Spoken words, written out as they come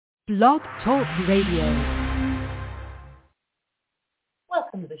Blog Talk Radio.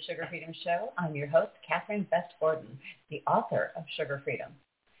 Welcome to the Sugar Freedom Show. I'm your host, Catherine Best Gordon, the author of Sugar Freedom.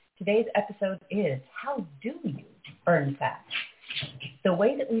 Today's episode is, how do you burn fat? The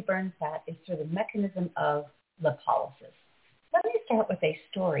way that we burn fat is through the mechanism of lipolysis. Let me start with a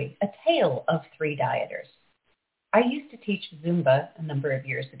story, a tale of three dieters. I used to teach Zumba a number of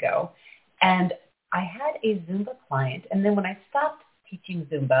years ago, and I had a Zumba client, and then when I stopped teaching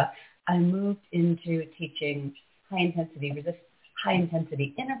Zumba, I moved into teaching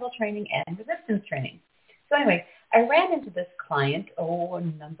high-intensity interval training and resistance training. So anyway, I ran into this client, a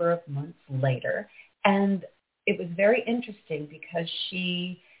number of months later, and it was very interesting because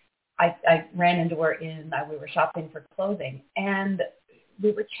I ran into her we were shopping for clothing, and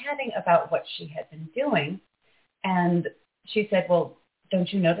we were chatting about what she had been doing, and she said, well,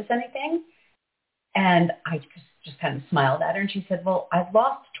 don't you notice anything? And I just kind of smiled at her, and she said, well, I've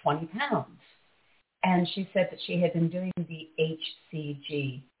lost 20 pounds. And she said that she had been doing the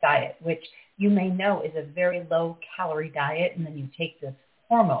HCG diet, which you may know is a very low-calorie diet, and then you take this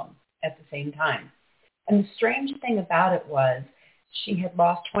hormone at the same time. And the strange thing about it was she had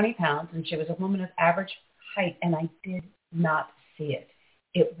lost 20 pounds, and she was a woman of average height, and I did not see it.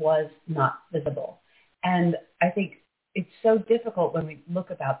 It was not visible. And I think it's so difficult when we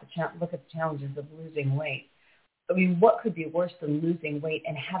look at the challenges of losing weight. I mean, what could be worse than losing weight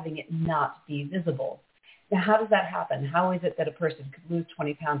and having it not be visible? Now, how does that happen? How is it that a person could lose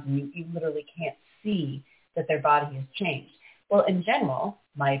 20 pounds and you literally can't see that their body has changed? Well, in general,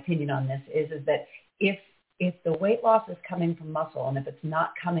 my opinion on this is that if the weight loss is coming from muscle and if it's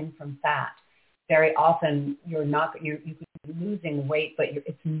not coming from fat, very often you could be losing weight, but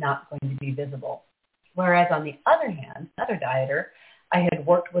it's not going to be visible. Whereas on the other hand, another dieter, I had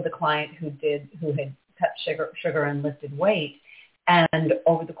worked with a client who had cut sugar and lifted weight, and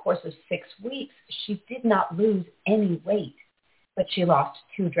over the course of 6 weeks, she did not lose any weight, but she lost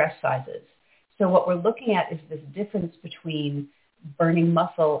 2 dress sizes. So what we're looking at is this difference between burning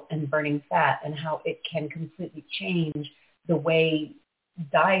muscle and burning fat and how it can completely change the way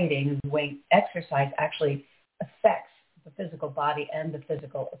dieting and the way exercise actually affects the physical body and the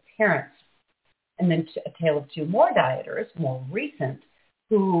physical appearance. And then a tale of 2 more dieters, more recent,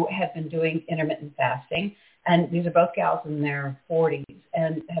 who have been doing intermittent fasting. And these are both gals in their 40s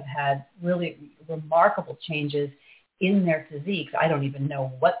and have had really remarkable changes in their physiques. I don't even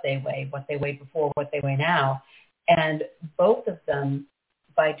know what they weighed before, what they weigh now. And both of them,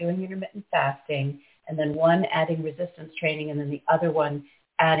 by doing intermittent fasting, and then one adding resistance training, and then the other one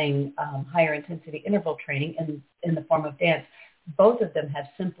adding higher intensity interval training in the form of dance, both of them have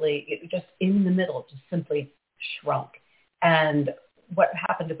simply shrunk. And what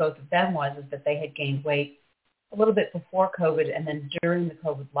happened to both of them was that they had gained weight a little bit before COVID, and then during the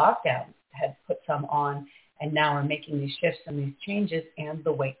COVID lockdown had put some on, and now are making these shifts and these changes, and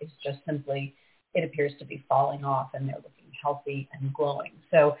the weight is just simply, it appears to be falling off, and they're looking healthy and glowing.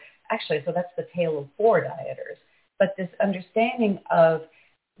 So that's the tale of 4 dieters. But this understanding of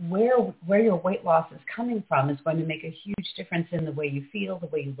where your weight loss is coming from is going to make a huge difference in the way you feel, the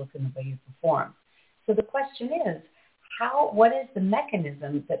way you look, and the way you perform. So the question is, what is the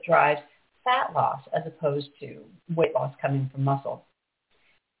mechanism that drives fat loss as opposed to weight loss coming from muscle?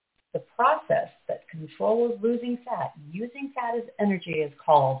 The process that controls losing fat, using fat as energy, is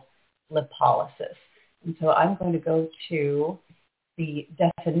called lipolysis. And so I'm going to go to the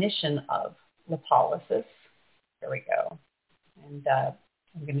definition of lipolysis. Here we go. And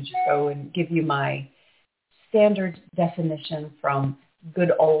I'm going to just go and give you my standard definition from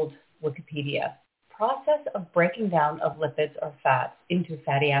good old Wikipedia. Process of breaking down of lipids or fats into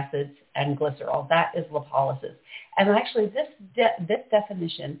fatty acids and glycerol. That is lipolysis. And actually this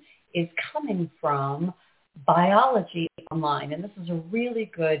definition is coming from Biology Online. And this is a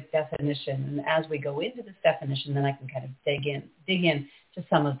really good definition. And as we go into this definition, then I can kind of dig in to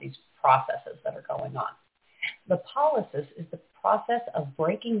some of these processes that are going on. Lipolysis is the process of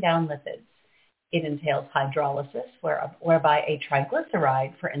breaking down lipids. It entails hydrolysis, whereby a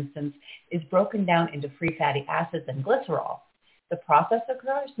triglyceride, for instance, is broken down into free fatty acids and glycerol. The process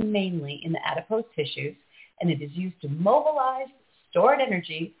occurs mainly in the adipose tissues, and it is used to mobilize stored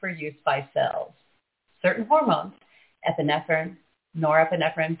energy for use by cells. Certain hormones, epinephrine,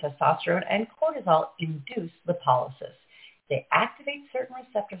 norepinephrine, testosterone, and cortisol, induce lipolysis. They activate certain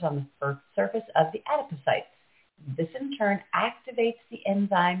receptors on the surface of the adipocytes. This, in turn, activates the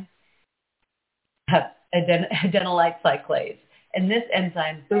enzyme adenylyl cyclase, and this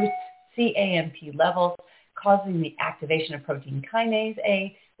enzyme boosts CAMP levels, causing the activation of protein kinase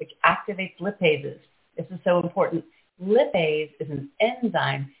A, which activates lipases. This is so important. Lipase is an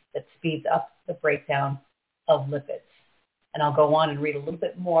enzyme that speeds up the breakdown of lipids. And I'll go on and read a little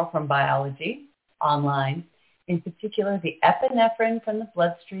bit more from biology online. In particular, the epinephrine from the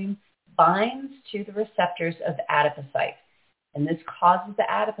bloodstream binds to the receptors of the adipocyte. And this causes the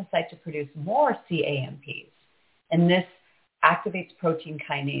adipocyte to produce more CAMPs. And this activates protein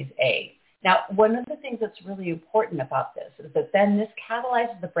kinase A. Now, one of the things that's really important about this is that then this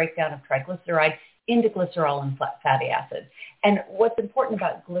catalyzes the breakdown of triglyceride into glycerol and fatty acids. And what's important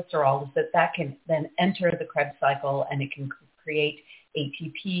about glycerol is that that can then enter the Krebs cycle and it can create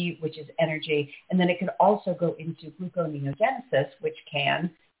ATP, which is energy, and then it can also go into gluconeogenesis, which can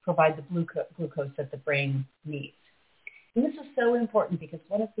provide the glucose that the brain needs. And this is so important because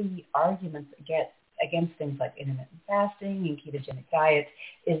one of the arguments against things like intermittent fasting and ketogenic diets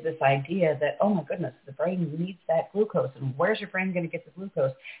is this idea that, oh my goodness, the brain needs that glucose, and where's your brain going to get the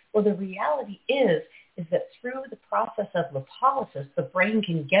glucose? Well, the reality is that through the process of lipolysis, the brain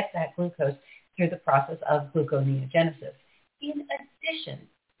can get that glucose through the process of gluconeogenesis. In addition,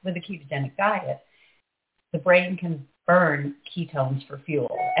 with a ketogenic diet, the brain can burn ketones for fuel.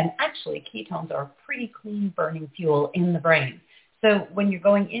 And actually, ketones are a pretty clean burning fuel in the brain. So when you're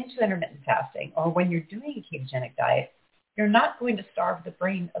going into intermittent fasting or when you're doing a ketogenic diet, you're not going to starve the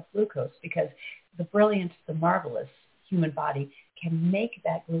brain of glucose because the brilliant, the marvelous human body can make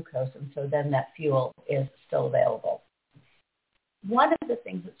that glucose, and so then that fuel is still available. One of the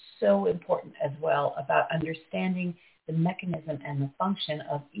things that's so important as well about understanding the mechanism and the function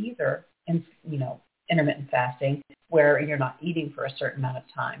of either, intermittent fasting, where you're not eating for a certain amount of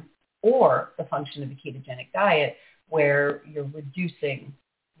time, or the function of a ketogenic diet, where you're reducing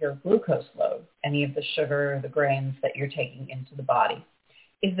your glucose load, any of the sugar or the grains that you're taking into the body,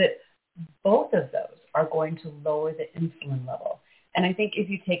 is that both of those are going to lower the insulin level. And I think if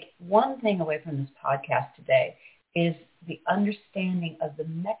you take one thing away from this podcast today is the understanding of the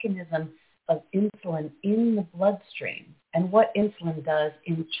mechanism of insulin in the bloodstream and what insulin does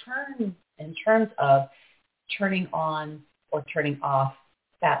in terms of turning on or turning off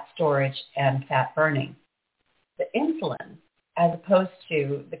fat storage and fat burning. The insulin, as opposed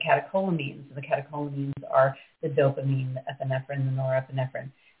to the catecholamines, and the catecholamines are the dopamine, the epinephrine, the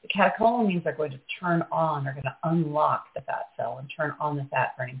norepinephrine. The catecholamines are going to turn on, are going to unlock the fat cell and turn on the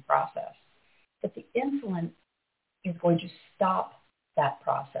fat burning process. But the insulin is going to stop that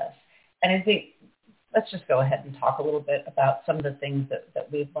process. And I think, let's just go ahead and talk a little bit about some of the things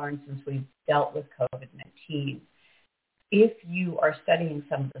that we've learned since we've dealt with COVID-19. If you are studying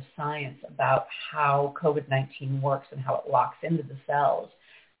some of the science about how COVID-19 works and how it locks into the cells,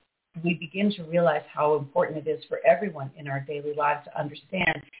 we begin to realize how important it is for everyone in our daily lives to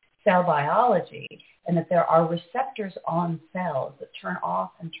understand cell biology and that there are receptors on cells that turn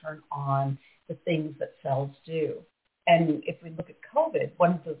off and turn on the things that cells do. And if we look at COVID,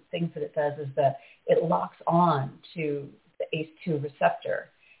 one of the things that it does is that it locks on to the ACE2 receptor.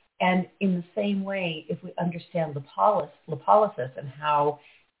 And in the same way, if we understand lipolysis and how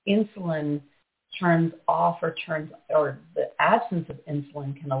insulin turns off or the absence of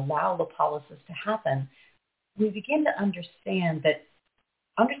insulin can allow lipolysis to happen, we begin to understand that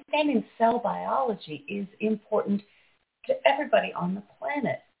understanding cell biology is important to everybody on the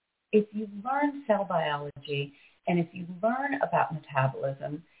planet. If you learn cell biology and if you learn about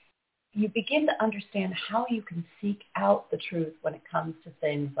metabolism, you begin to understand how you can seek out the truth when it comes to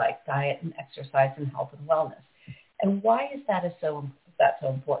things like diet and exercise and health and wellness. And why is that so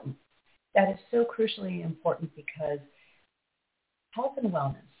important? That is so crucially important because health and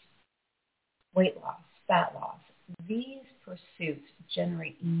wellness, weight loss, fat loss, these pursuits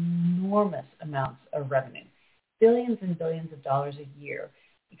generate enormous amounts of revenue, billions and billions of dollars a year,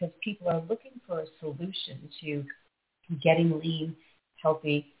 because people are looking for a solution to getting lean,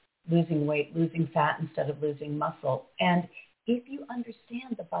 healthy, losing weight, losing fat instead of losing muscle. And if you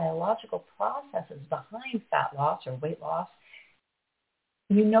understand the biological processes behind fat loss or weight loss,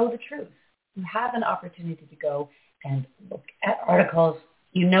 you know the truth. You have an opportunity to go and look at articles.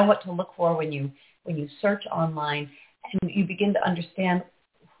 You know what to look for when you search online, and you begin to understand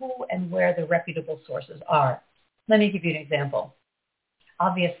who and where the reputable sources are. Let me give you an example.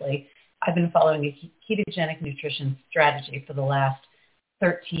 Obviously, I've been following a ketogenic nutrition strategy for the last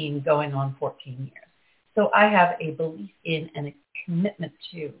 13 going on 14 years. So I have a belief in and a commitment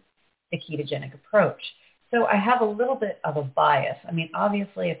to the ketogenic approach. So I have a little bit of a bias. I mean,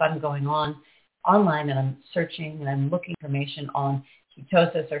 obviously, if I'm going online and I'm searching and I'm looking for information on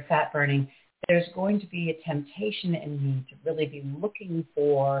ketosis or fat burning, there's going to be a temptation in me to really be looking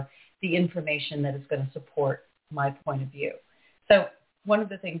for the information that is going to support my point of view. So one of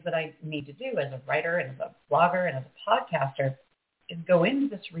the things that I need to do as a writer and as a blogger and as a podcaster is go into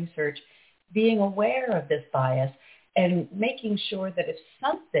this research being aware of this bias and making sure that if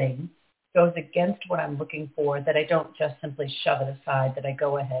something goes against what I'm looking for, that I don't just simply shove it aside, that I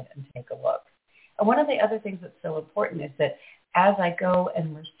go ahead and take a look. And one of the other things that's so important is that as I go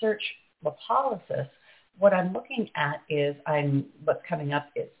and research lipolysis, what I'm looking at is what's coming up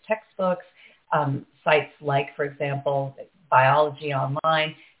is textbooks, sites like, for example, Biology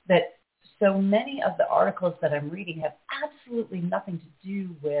Online, that so many of the articles that I'm reading have absolutely nothing to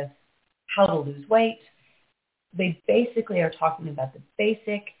do with how to lose weight. They basically are talking about the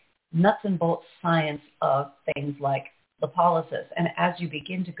basic nuts and bolts science of things like lipolysis. And as you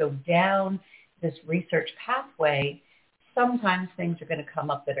begin to go down this research pathway, sometimes things are going to come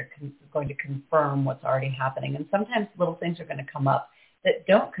up that are going to confirm what's already happening. And sometimes little things are going to come up that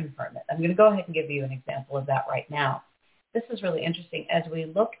don't confirm it. I'm going to go ahead and give you an example of that right now. This is really interesting as we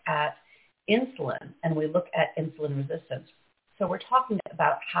look at insulin and we look at insulin resistance. So we're talking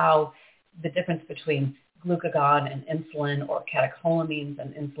about how the difference between glucagon and insulin, or catecholamines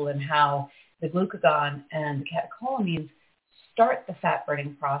and insulin, how the glucagon and the catecholamines start the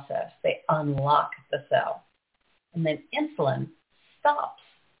fat-burning process. They unlock the cell. And then insulin stops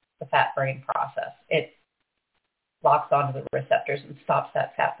the fat-burning process. It locks onto the receptors and stops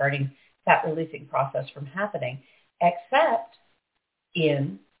that fat-burning, fat-releasing process from happening, except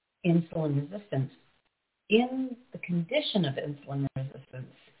in insulin resistance. In the condition of insulin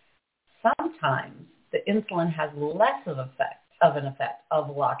resistance, sometimes the insulin has less of an effect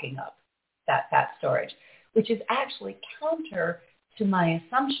of locking up that fat storage, which is actually counter to my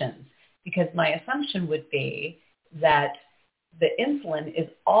assumptions, because my assumption would be that the insulin is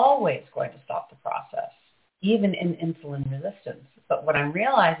always going to stop the process, even in insulin resistance. But what I'm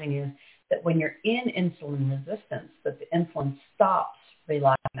realizing is that when you're in insulin resistance, that the insulin stops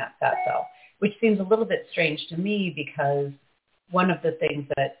relying on that fat cell, which seems a little bit strange to me, because one of the things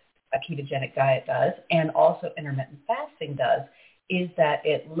that a ketogenic diet does, and also intermittent fasting does, is that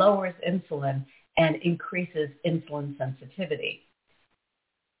it lowers insulin and increases insulin sensitivity.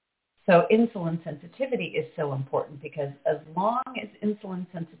 So insulin sensitivity is so important, because as long as insulin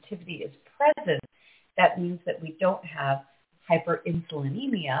sensitivity is present, that means that we don't have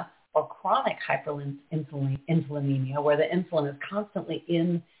hyperinsulinemia or chronic hyperinsulinemia, where the insulin is constantly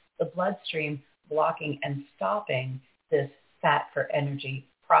in the bloodstream blocking and stopping this fat for energy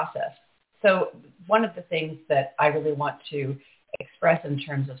process. So one of the things that I really want to express in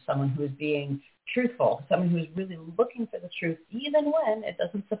terms of someone who is being truthful, someone who is really looking for the truth, even when it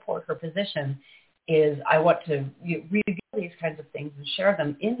doesn't support her position, is I want to reveal these kinds of things and share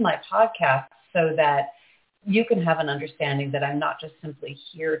them in my podcast so that you can have an understanding that I'm not just simply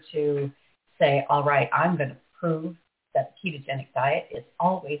here to say, all right, I'm going to prove that the ketogenic diet is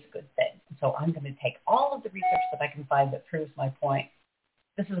always a good thing. And so I'm going to take all of the research that I can find that proves my point.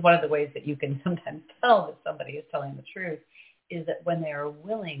 This is one of the ways that you can sometimes tell that somebody is telling the truth, is that when they are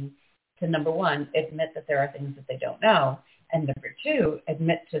willing to, number one, admit that there are things that they don't know, and number two,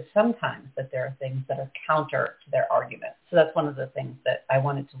 admit to sometimes that there are things that are counter to their argument. So that's one of the things that I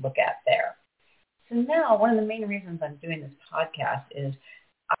wanted to look at there. So now one of the main reasons I'm doing this podcast is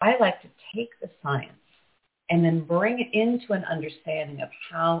I like to take the science and then bring it into an understanding of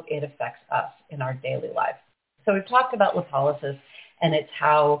how it affects us in our daily life. So we've talked about lipolysis, and it's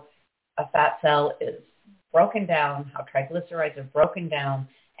how a fat cell is broken down, how triglycerides are broken down,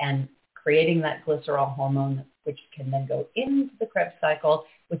 and creating that glycerol hormone, which can then go into the Krebs cycle,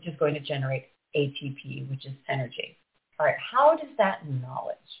 which is going to generate ATP, which is energy. All right, how does that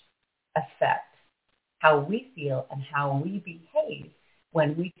knowledge affect how we feel and how we behave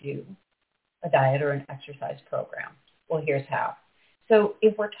when we do a diet or an exercise program? Well, here's how. So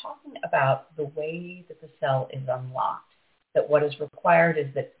if we're talking about the way that the cell is unlocked, that what is required is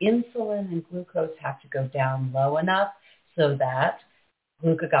that insulin and glucose have to go down low enough so that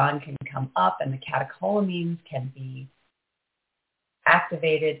glucagon can come up and the catecholamines can be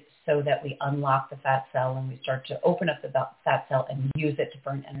activated so that we unlock the fat cell and we start to open up the fat cell and use it to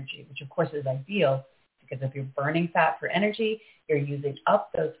burn energy, which of course is ideal, because if you're burning fat for energy, you're using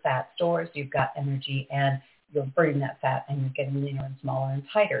up those fat stores, you've got energy, and you're burning that fat and you're getting leaner and smaller and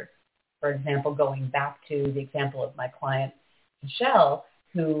tighter. For example, going back to the example of my client, Michelle,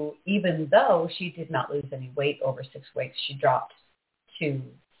 who even though she did not lose any weight over 6 weeks, she dropped 2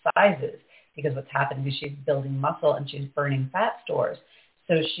 sizes, because what's happening is she's building muscle and she's burning fat stores.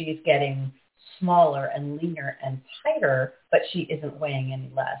 So she's getting smaller and leaner and tighter, but she isn't weighing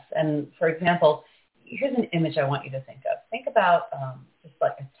any less. And for example, here's an image I want you to think of. Think about just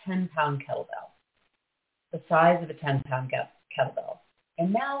like a 10-pound kettlebell, the size of a 10-pound kettlebell.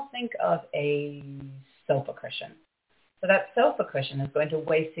 And now think of a sofa cushion. So that sofa cushion is going to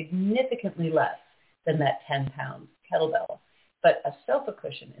weigh significantly less than that 10-pound kettlebell. But a sofa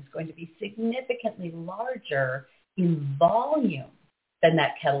cushion is going to be significantly larger in volume than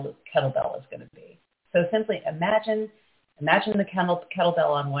that kettlebell is going to be. So simply imagine the kettlebell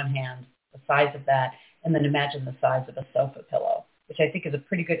on one hand, the size of that, and then imagine the size of a sofa pillow, which I think is a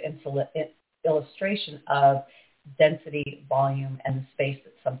pretty good illustration of density, volume, and the space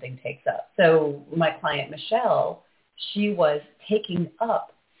that something takes up. So my client, Michelle, she was taking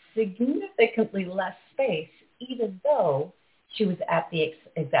up significantly less space, even though she was at the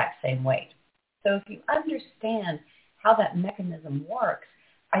exact same weight. So if you understand how that mechanism works,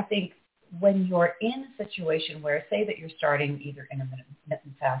 I think when you're in a situation where, say that you're starting either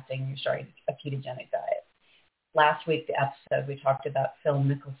intermittent fasting, you're starting a ketogenic diet. Last week, the episode, we talked about Phil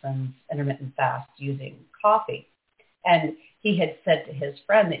Mickelson's intermittent fast using coffee. And he had said to his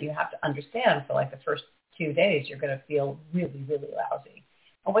friend that you have to understand for like the first 2 days, you're going to feel really, really lousy.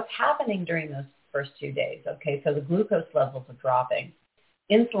 And what's happening during those first 2 days? Okay, so the glucose levels are dropping.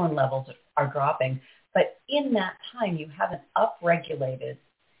 Insulin levels are dropping. But in that time, you haven't upregulated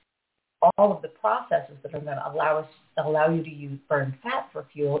all of the processes that are going to allow you to burn fat for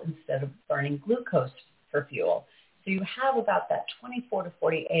fuel instead of burning glucose for fuel. So you have about that 24 to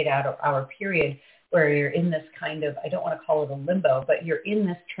 48 hour period where you're in this kind of, I don't want to call it a limbo, but you're in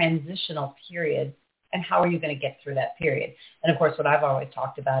this transitional period. And how are you going to get through that period? And of course, what I've always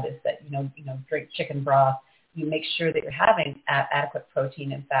talked about is that, drink chicken broth. You make sure that you're having adequate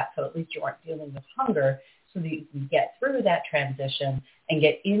protein and fat, so at least you aren't dealing with hunger, so that you can get through that transition and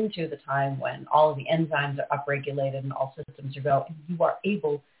get into the time when all of the enzymes are upregulated and all systems are go, and you are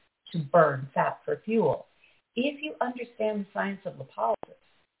able to burn fat for fuel. If you understand the science of lipolysis,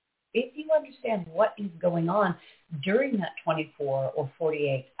 if you understand what is going on during that 24 or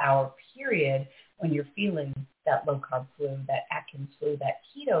 48-hour period when you're feeling that low-carb flu, that Atkins flu, that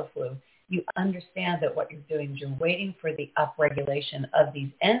keto flu, you understand that what you're doing is you're waiting for the upregulation of these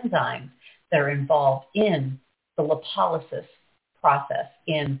enzymes that are involved in the lipolysis process,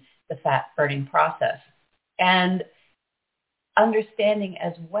 in the fat-burning process. And understanding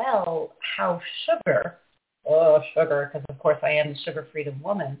as well how sugar, because of course I am the sugar-freedom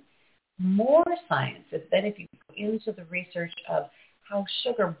woman, more science is that if you go into the research of how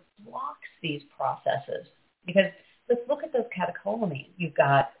sugar blocks these processes, because let's look at those catecholamines. You've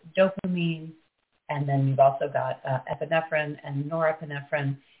got dopamine, and then you've also got epinephrine and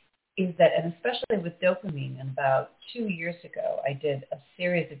norepinephrine. Is that, and especially with dopamine, and about 2 years ago, I did a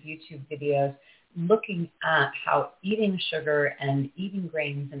series of YouTube videos looking at how eating sugar and eating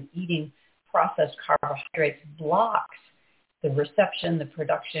grains and eating processed carbohydrates blocks the reception, the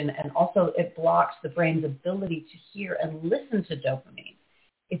production, and also it blocks the brain's ability to hear and listen to dopamine.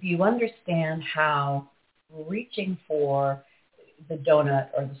 If you understand how reaching for the donut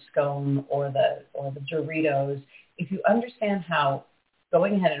or the scone or the Doritos, if you understand how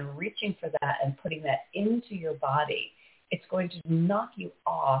going ahead and reaching for that and putting that into your body, it's going to knock you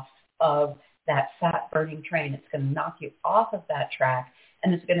off of that fat-burning train. It's going to knock you off of that track,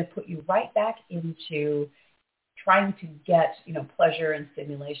 and it's going to put you right back into trying to get, pleasure and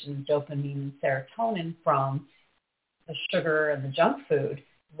stimulation, dopamine and serotonin from the sugar and the junk food,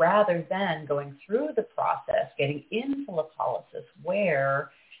 rather than going through the process, getting into lipolysis, where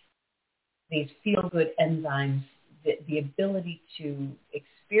these feel-good enzymes, the ability to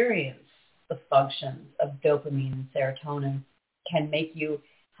experience the functions of dopamine and serotonin can make you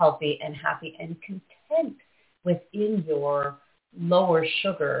healthy and happy and content within your lower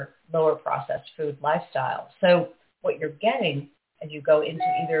sugar, lower processed food lifestyle. So what you're getting as you go into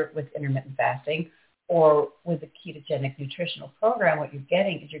either with intermittent fasting or with a ketogenic nutritional program, what you're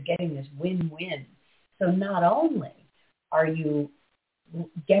getting is you're getting this win-win. So not only are you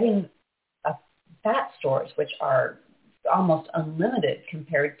getting fat stores, which are almost unlimited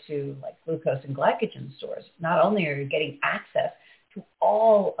compared to like glucose and glycogen stores, not only are you getting access to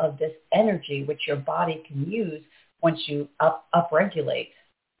all of this energy, which your body can use once you upregulate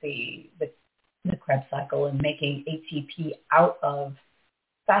the Krebs cycle and making ATP out of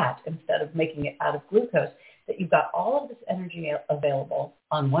fat instead of making it out of glucose, that you've got all of this energy available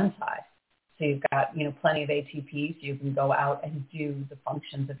on one side. So you've got, plenty of ATP, so you can go out and do the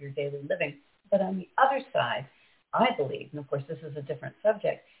functions of your daily living. But on the other side, I believe, and of course this is a different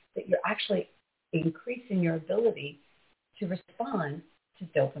subject, that you're actually increasing your ability to respond to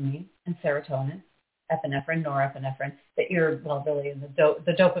dopamine and serotonin, epinephrine, norepinephrine, that you're, really in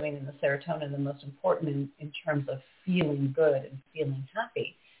the dopamine and the serotonin are the most important in terms of feeling good and feeling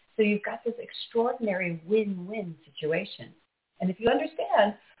happy. So you've got this extraordinary win-win situation. And if you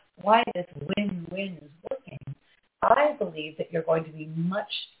understand why this win-win is working, I believe that you're going to be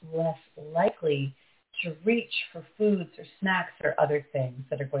much less likely to reach for foods or snacks or other things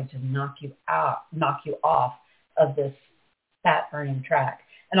that are going to knock you off of this fat burning track.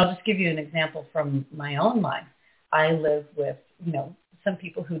 And I'll just give you an example from my own life. I live with, some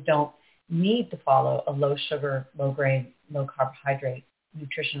people who don't need to follow a low sugar, low grade, low carbohydrate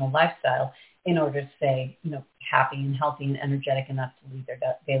nutritional lifestyle in order to stay, happy and healthy and energetic enough to lead their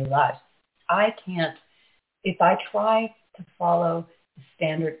daily lives. I can't, if I try to follow the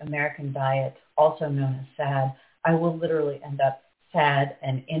standard American diet, also known as SAD, I will literally end up sad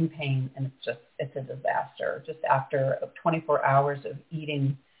and in pain, and it's a disaster. Just after 24 hours of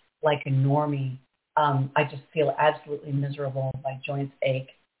eating like a normie, I just feel absolutely miserable. My joints ache.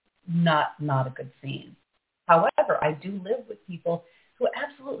 Not a good scene. However, I do live with people who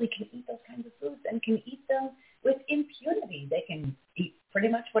absolutely can eat those kinds of foods and can eat them with impunity. They can eat pretty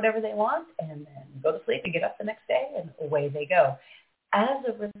much whatever they want and then go to sleep and get up the next day and away they go. As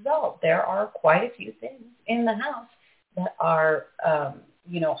a result, there are quite a few things in the house that are,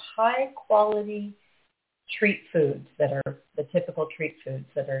 high quality treat foods that are the typical treat foods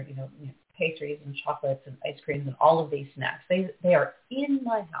that are, pastries and chocolates and ice creams and all of these snacks. They are in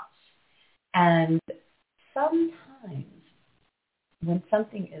my house. And sometimes when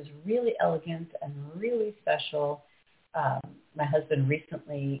something is really elegant and really special, my husband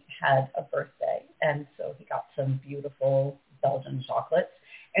recently had a birthday, and so he got some beautiful Belgian chocolates.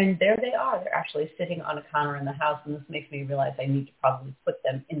 And there they are. They're actually sitting on a counter in the house, and this makes me realize I need to probably put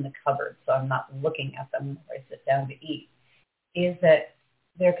them in the cupboard so I'm not looking at them whenever I sit down to eat, is that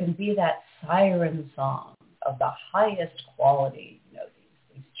there can be that siren song of the highest quality,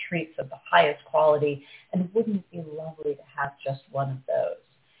 these treats of the highest quality, and wouldn't it be lovely to have just one of those?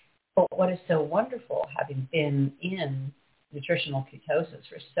 But what is so wonderful, having been in nutritional ketosis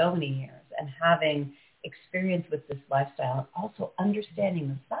for so many years and having experience with this lifestyle and also understanding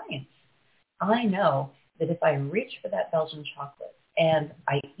the science, I know that if I reach for that Belgian chocolate and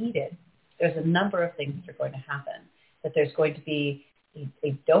I eat it, there's a number of things that are going to happen. That there's going to be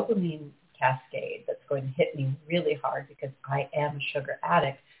a dopamine cascade that's going to hit me really hard because I am a sugar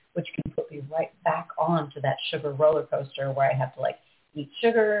addict, which can put me right back onto that sugar roller coaster where I have to eat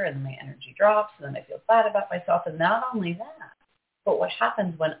sugar and my energy drops and then I feel bad about myself. And not only that, but what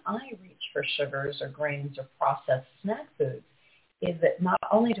happens when I reach for sugars or grains or processed snack foods is that not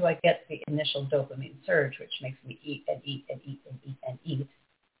only do I get the initial dopamine surge, which makes me eat and eat and eat and eat and eat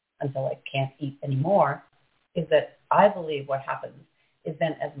until I can't eat anymore, is that I believe what happens is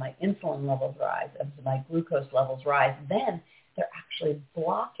then as my insulin levels rise, as my glucose levels rise, then they're actually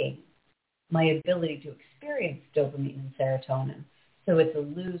blocking my ability to experience dopamine and serotonin. So it's a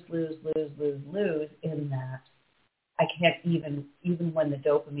lose, lose, lose, lose, lose in that I can't even when the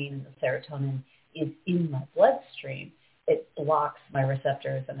dopamine and the serotonin is in my bloodstream, it blocks my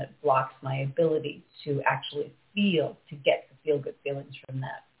receptors and it blocks my ability to actually to get the feel-good feelings from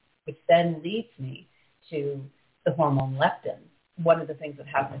that, which then leads me to the hormone leptin. One of the things that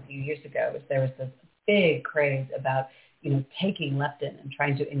happened a few years ago is there was this big craze about, taking leptin and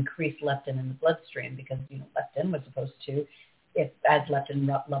trying to increase leptin in the bloodstream because, leptin was supposed to, as leptin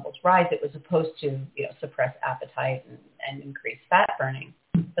levels rise, it was supposed to, suppress appetite and increase fat burning.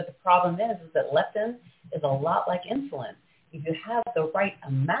 But the problem is that leptin is a lot like insulin. If you have the right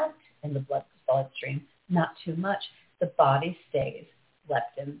amount in the bloodstream, not too much, the body stays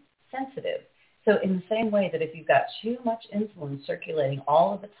leptin sensitive. So in the same way that if you've got too much insulin circulating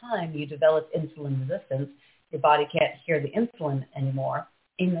all of the time, you develop insulin resistance. Your body can't hear the insulin anymore.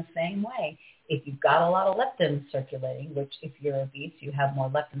 In the same way, if you've got a lot of leptin circulating, which if you're obese, you have more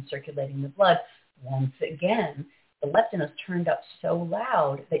leptin circulating in the blood, once again, the leptin is turned up so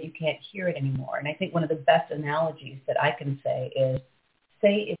loud that you can't hear it anymore. And I think one of the best analogies that I can say is,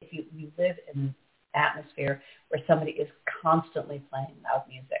 say if you live in an atmosphere where somebody is constantly playing loud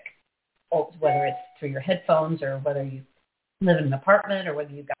music, or whether it's through your headphones or whether you live in an apartment or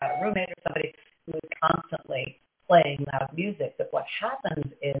whether you've got a roommate or somebody who is constantly playing loud music, that what happens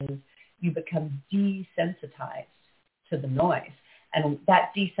is you become desensitized to the noise. And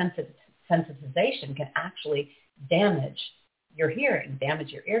that desensitization can actually damage your hearing,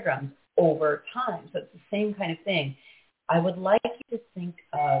 damage your eardrums over time. So it's the same kind of thing. I would like you to think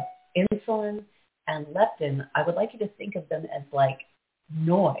of insulin and leptin, I would like you to think of them as like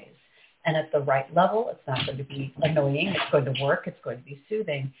noise. And at the right level, it's not going to be annoying. It's going to work. It's going to be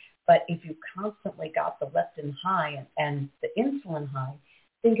soothing. But if you constantly got the leptin high and the insulin high,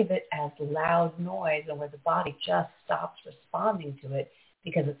 think of it as loud noise and where the body just stops responding to it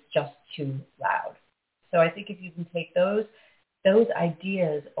because it's just too loud. So I think if you can take those those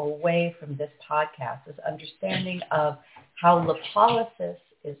ideas away from this podcast, this understanding of how lipolysis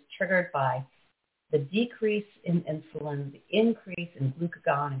is triggered by the decrease in insulin, the increase in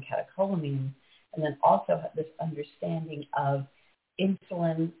glucagon and catecholamines, and then also this understanding of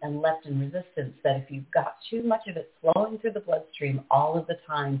insulin and leptin resistance, that if you've got too much of it flowing through the bloodstream all of the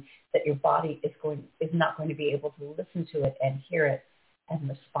time, that your body is not going to be able to listen to it and hear it and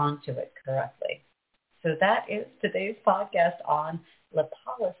respond to it correctly. So that is today's podcast on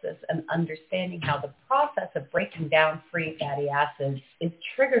lipolysis and understanding how the process of breaking down free fatty acids is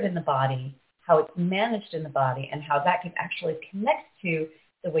triggered in the body, how it's managed in the body, and how that can actually connect to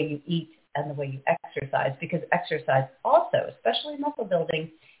the way you eat and the way you exercise, because exercise also, especially muscle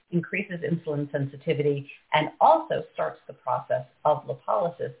building, increases insulin sensitivity and also starts the process of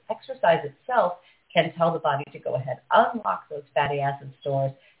lipolysis. Exercise itself can tell the body to go ahead, unlock those fatty acid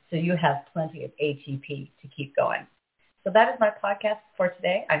stores so you have plenty of ATP to keep going. So that is my podcast for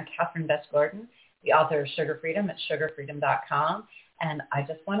today. I'm Catherine Best-Gordon, the author of Sugar Freedom at sugarfreedom.com. And I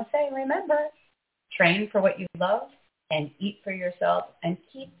just want to say, remember, train for what you love and eat for yourself, and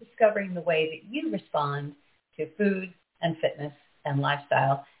keep discovering the way that you respond to food and fitness and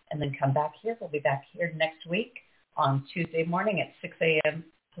lifestyle. And then come back here. We'll be back here next week on Tuesday morning at 6 a.m.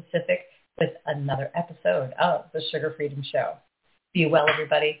 Pacific with another episode of the Sugar Freedom Show. Be well,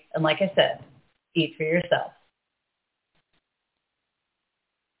 everybody. And like I said, eat for yourself.